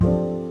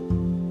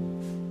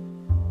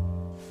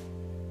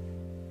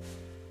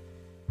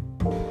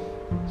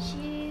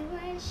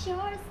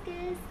shorts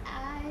cause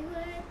I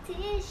wear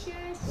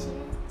t-shirts,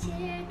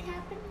 cheer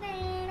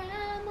cabinet,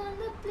 I'm on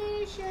the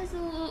bleachers.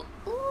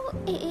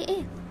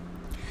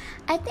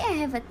 I think I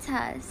have a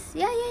task.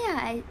 Yeah.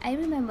 I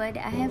remember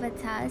that I have a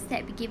task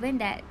that given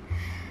that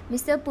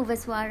Mr.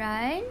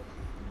 Puvaswaran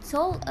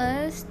told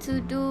us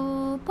to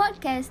do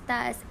podcast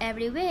tasks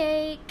every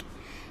week.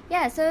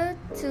 Yeah, so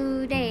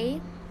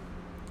today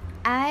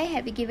I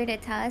have been given a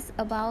task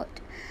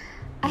about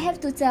I have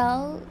to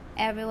tell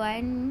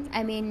everyone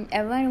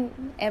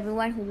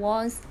who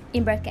wants,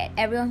 in bracket,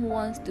 everyone who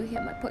wants to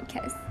hear my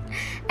podcast.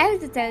 I have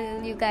to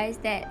tell you guys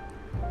that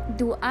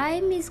do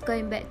I miss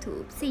going back to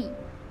Oopsie?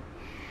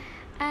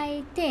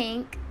 I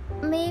think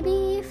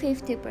maybe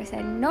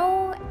 50%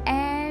 no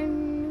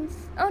and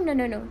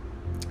no.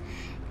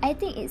 I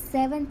think it's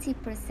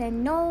 70%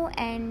 no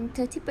and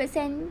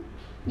 30%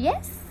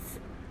 yes.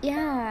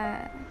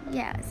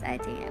 Yes, I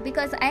think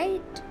because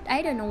I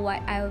don't know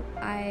what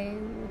I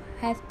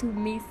have to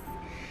miss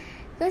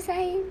because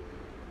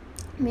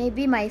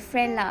maybe my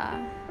friend lah.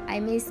 I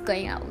miss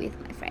going out with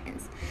my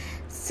friends.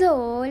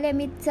 So let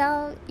me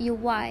tell you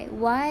why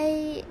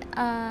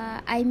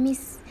I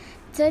miss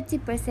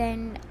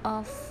 30%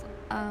 of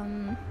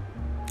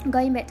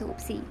going back to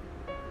Oopsie.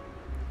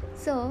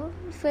 So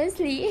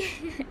firstly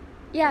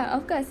yeah,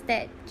 of course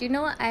that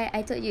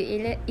I told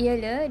you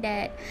earlier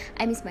that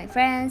I miss my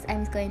friends, I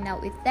miss going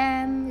out with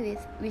them,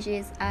 which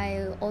is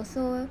I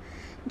also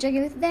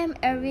jogging with them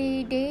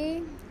every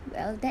day.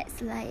 Well,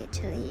 that's lie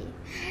actually.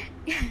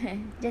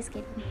 Just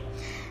kidding.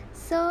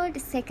 So the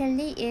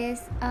secondly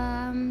is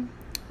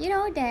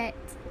that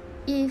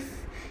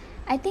if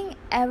I think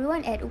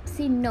everyone at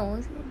Oopsie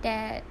knows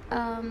that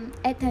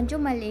at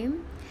Tanjung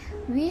Malim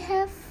we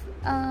have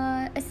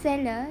a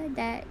seller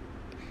that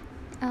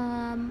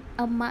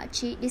a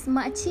makcik. This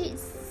makcik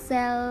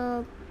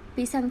sell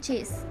pisang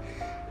cheese.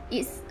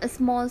 It's a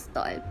small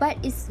stall, but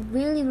it's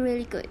really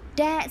really good.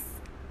 That's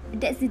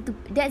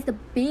the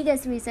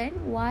biggest reason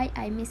why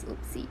I miss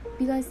Oopsie,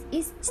 because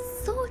it's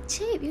so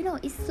cheap.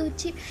 It's so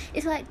cheap.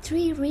 It's like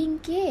 3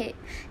 ringgit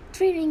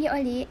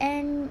only,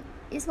 and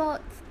it's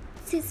about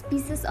 6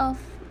 pieces of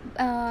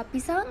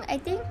pisang, I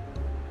think.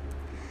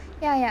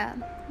 Yeah,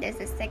 that's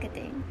the second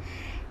thing.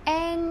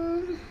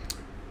 And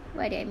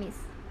what did I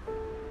miss?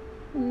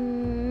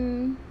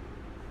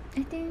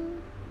 I think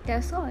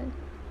that's all.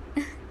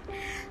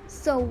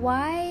 So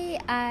why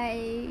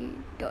I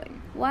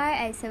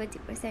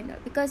 70%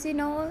 don't? Because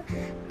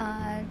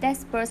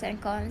that's pros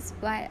and cons.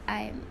 Why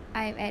I'm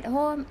at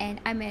home and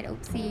I'm at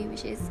Oopsie,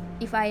 which is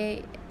if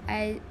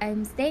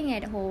I'm staying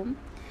at home,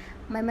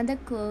 my mother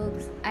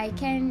cooks. I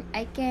can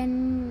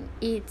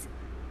eat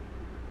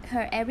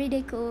her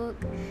everyday cook,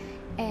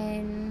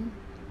 and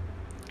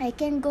I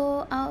can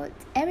go out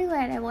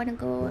everywhere I want to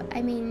go.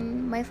 I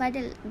mean, my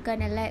father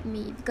gonna let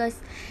me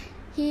because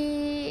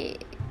he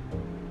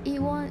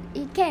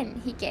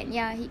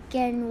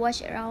can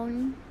watch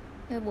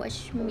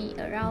me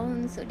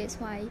around, so that's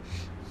why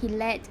he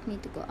let me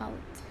to go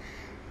out.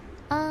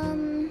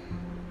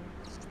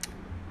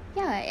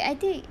 I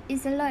think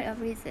it's a lot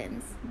of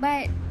reasons,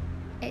 but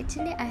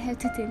actually I have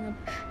to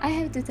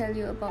tell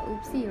you about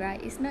Oopsie,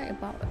 right? It's not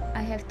about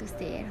I have to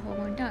stay at home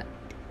or not.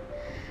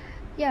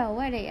 Yeah,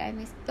 what did I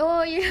miss?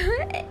 Oh,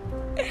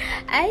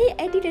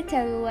 I didn't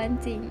tell you one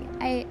thing.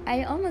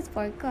 I almost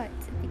forgot,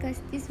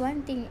 because this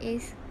one thing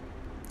is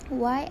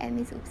why I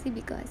miss Oopsie,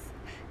 because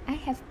I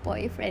have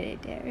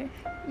boyfriend there.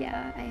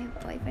 Yeah, I have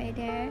boyfriend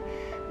there,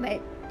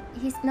 but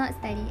he's not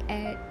studying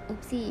at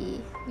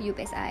Oopsie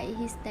UPSI.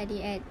 He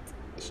study at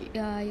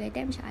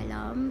UiTM Shah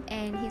Alam,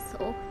 and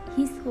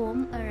his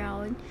home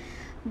around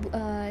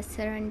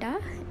Serenda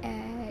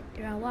at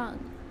Rawang.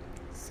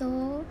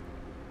 So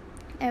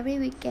every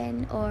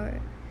weekend or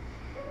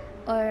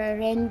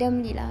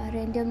randomly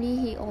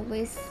he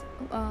always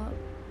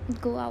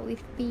go out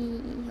with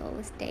me. He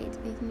always stays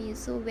with me.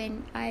 So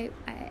when I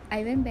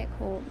went back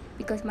home,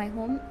 because my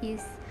home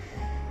is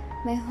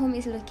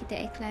located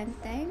at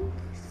Kelantan,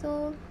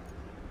 so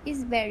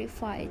it's very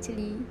far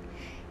actually.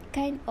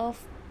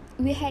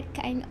 We had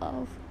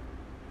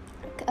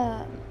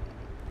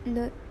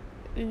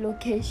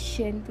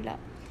location pula.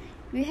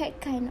 We had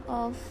kind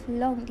of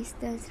long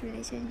distance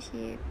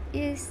relationship.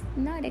 It's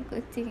not a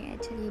good thing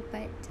actually,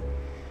 but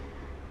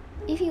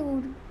if you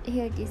would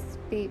hear this,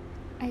 babe,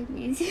 I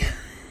miss you.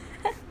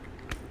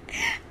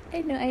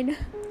 I know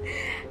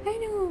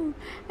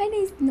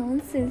it's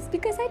nonsense,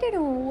 because I don't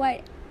know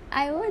what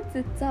I want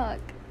to talk.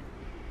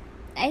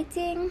 I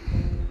think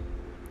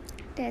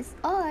that's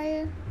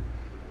all.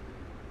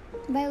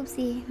 Bye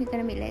Oopsie, we're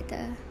gonna meet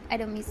later. I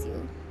don't miss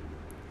you.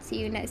 See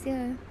you next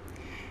year.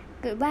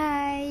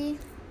 Goodbye.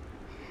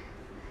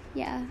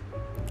 Yeah.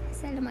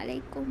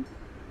 Assalamualaikum.